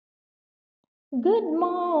Good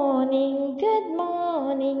morning,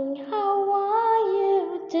 how are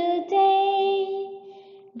you today?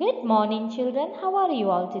 Good morning, children, how are you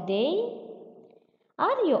all today?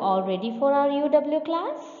 Are you all ready for our UW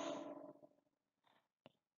class?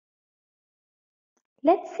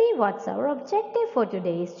 Let's see what's our objective for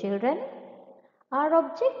today's children. Our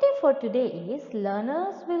objective for today is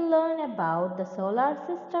learners will learn about the solar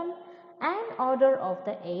system and order of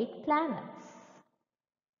the 8 planets.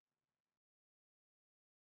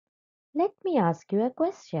 Let me ask you a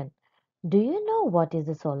question. Do you know what is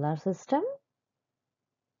the solar system?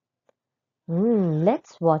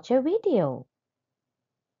 Let's watch a video.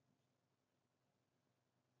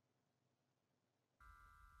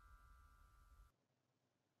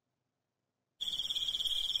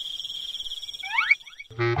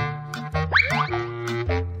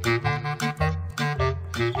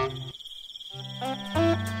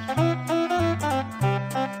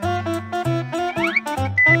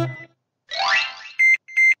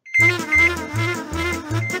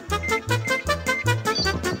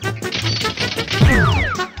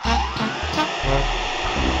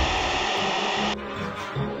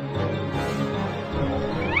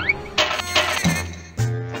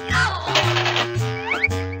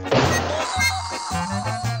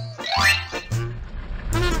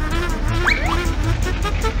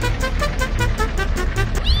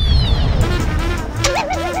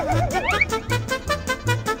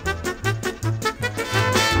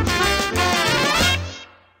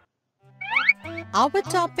 Our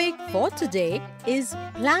topic for today is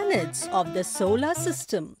planets of the solar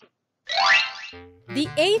system. The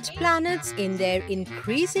 8 planets in their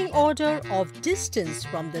increasing order of distance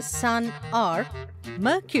from the Sun are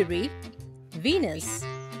Mercury, Venus,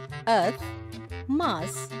 Earth,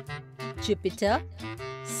 Mars, Jupiter,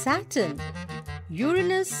 Saturn,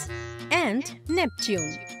 Uranus, and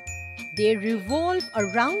Neptune. They revolve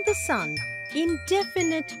around the Sun in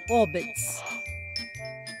definite orbits.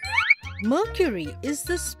 Mercury is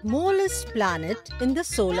the smallest planet in the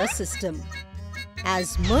solar system.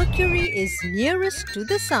 As Mercury is nearest to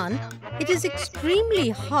the Sun, it is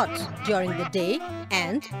extremely hot during the day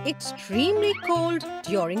and extremely cold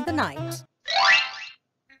during the night.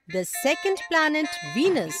 The second planet,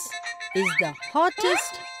 Venus, is the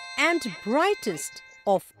hottest and brightest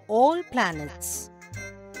of all planets.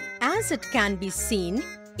 As it can be seen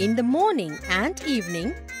in the morning and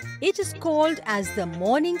evening, it is called as the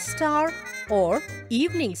morning star or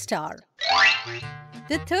evening star.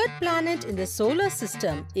 The third planet in the solar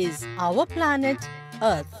system is our planet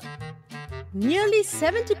Earth. Nearly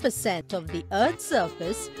 70% of the Earth's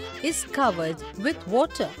surface is covered with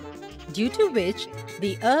water, due to which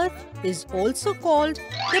the Earth is also called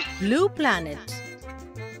the blue planet.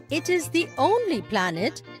 It is the only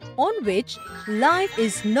planet on which life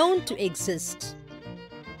is known to exist.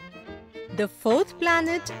 The fourth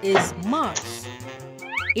planet is Mars.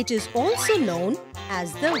 It is also known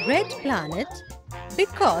as the red planet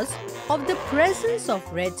because of the presence of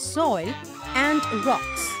red soil and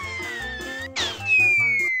rocks.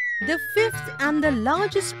 The fifth and the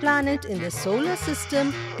largest planet in the solar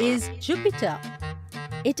system is Jupiter.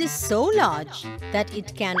 It is so large that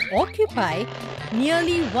it can occupy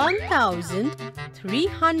nearly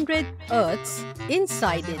 1,300 Earths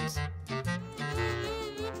inside it.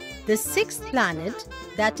 The sixth planet,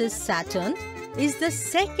 that is Saturn, is the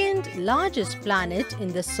second largest planet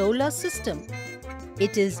in the solar system.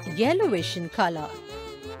 It is yellowish in color.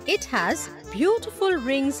 It has beautiful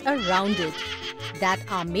rings around it that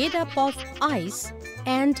are made up of ice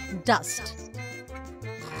and dust.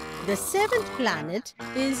 The seventh planet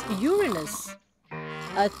is Uranus.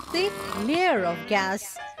 A thick layer of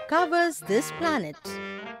gas covers this planet.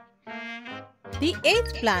 The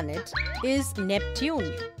eighth planet is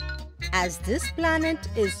Neptune. As this planet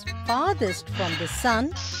is farthest from the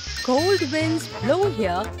Sun, cold winds blow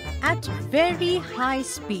here at very high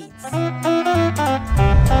speeds.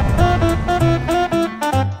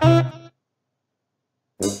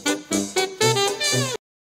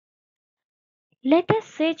 Let us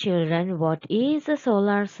say, children, what is a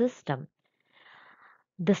solar system?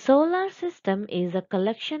 The solar system is a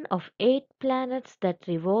collection of 8 planets that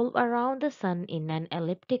revolve around the Sun in an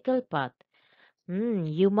elliptical path.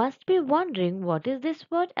 You must be wondering, what is this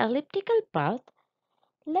word elliptical path?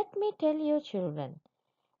 Let me tell you, children.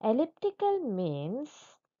 Elliptical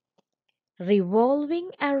means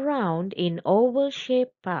revolving around in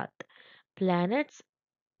oval-shaped path. Planets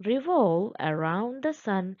revolve around the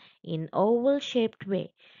Sun in oval-shaped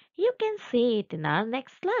way. You can see it in our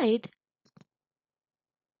next slide.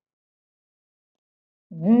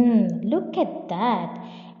 Look at that.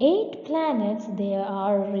 8 planets, they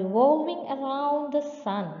are revolving around the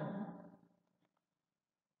sun.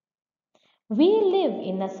 We live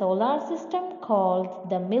in a solar system called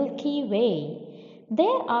the Milky Way.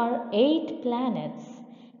 There are 8 planets.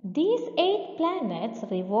 These 8 planets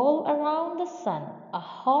revolve around the sun, a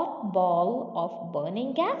hot ball of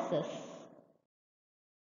burning gases.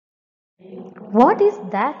 What is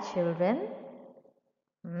that, children?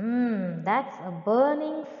 That's a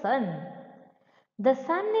burning sun. The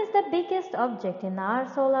sun is the biggest object in our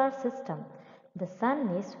solar system. The sun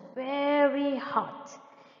is very hot.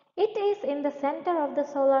 It is in the center of the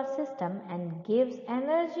solar system and gives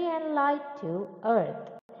energy and light to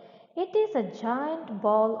Earth. It is a giant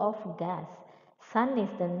ball of gas. Sun is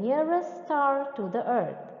the nearest star to the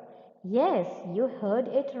Earth. Yes, you heard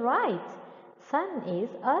it right. Sun is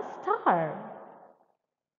a star.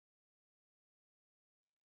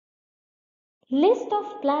 List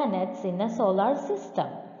of planets in a solar system.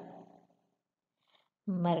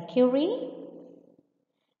 Mercury,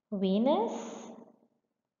 Venus,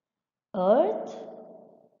 Earth,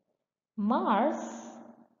 Mars,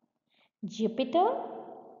 Jupiter,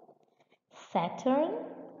 Saturn,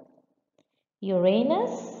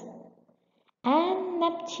 Uranus, and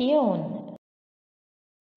Neptune.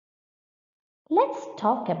 Let's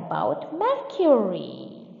talk about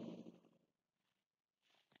Mercury.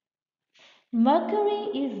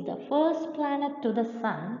 Mercury is the first planet to the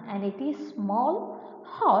Sun and it is small,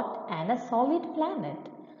 hot and a solid planet.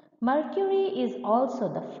 Mercury is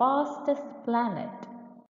also the fastest planet.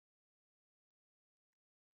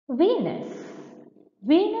 Venus.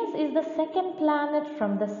 Venus is the second planet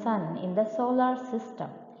from the Sun in the solar system.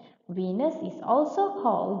 Venus is also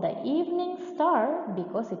called the evening star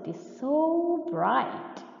because it is so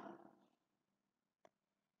bright.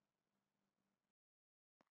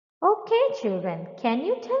 Okay, children, can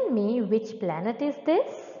you tell me which planet is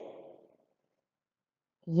this?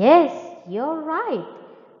 Yes, you're right.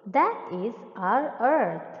 That is our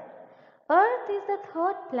Earth. Earth is the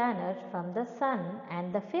third planet from the Sun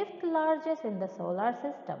and the fifth largest in the solar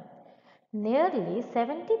system. Nearly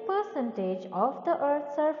 70% of the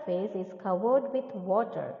Earth's surface is covered with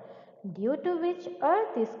water, due to which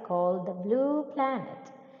Earth is called the blue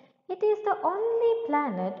planet. It is the only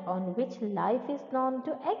planet on which life is known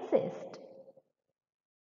to exist.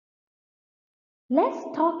 Let's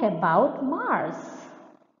talk about Mars.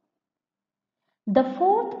 The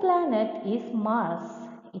fourth planet is Mars.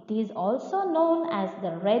 It is also known as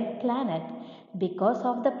the red planet because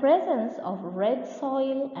of the presence of red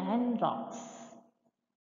soil and rocks.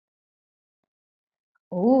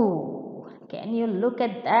 Oh, can you look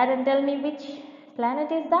at that and tell me which planet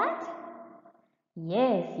is that?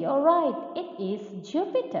 Yes, you're right. It is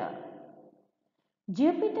Jupiter.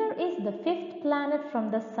 Jupiter is the fifth planet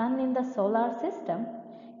from the Sun in the solar system.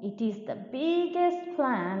 It is the biggest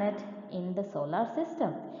planet in the solar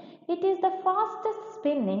system. It is the fastest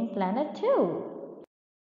spinning planet too.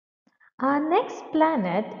 Our next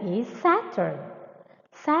planet is Saturn.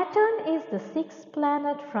 Saturn is the sixth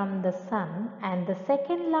planet from the Sun and the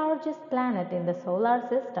second largest planet in the solar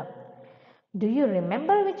system. Do you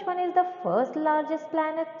remember which one is the first largest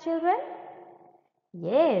planet, children?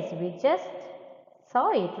 Yes, we just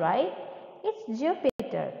saw it, right? It's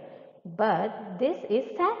Jupiter. But this is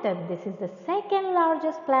Saturn. This is the second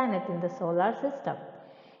largest planet in the solar system.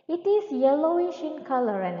 It is yellowish in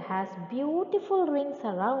color and has beautiful rings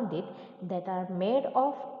around it that are made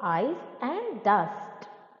of ice and dust.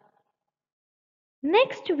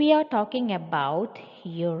 Next, we are talking about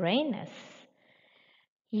Uranus.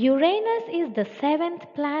 Uranus is the seventh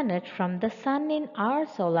planet from the Sun in our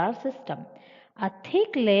solar system. A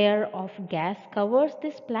thick layer of gas covers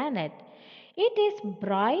this planet. It is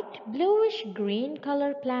bright bluish green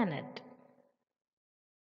color planet.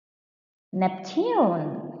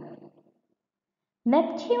 Neptune.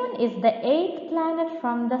 Neptune is the eighth planet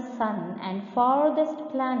from the Sun and farthest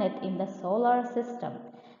planet in the solar system.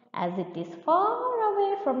 As it is far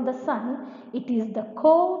away from the Sun, it is the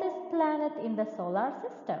coldest planet in the solar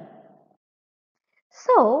system.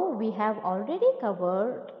 So, we have already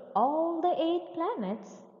covered all the 8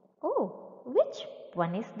 planets. Oh, which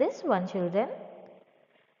one is this one, children?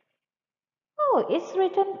 Oh, it's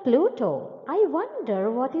written Pluto. I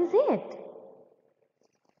wonder what is it?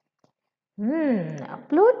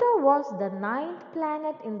 Pluto was the ninth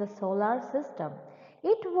planet in the solar system.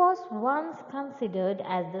 It was once considered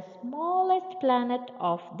as the smallest planet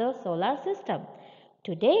of the solar system.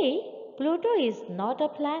 Today, Pluto is not a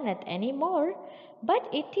planet anymore, but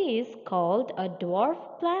it is called a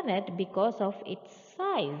dwarf planet because of its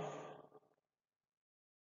size.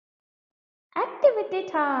 Activity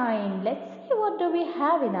time! Let's what do we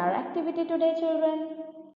have in our activity today, children?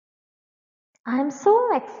 I'm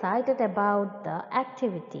so excited about the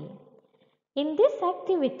activity. In this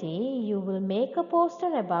activity, you will make a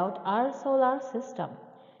poster about our solar system.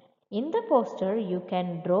 In the poster, you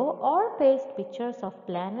can draw or paste pictures of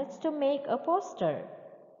planets to make a poster.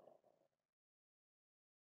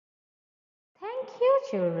 Thank you,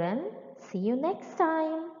 children. See you next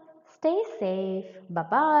time. Stay safe. Bye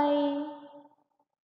bye.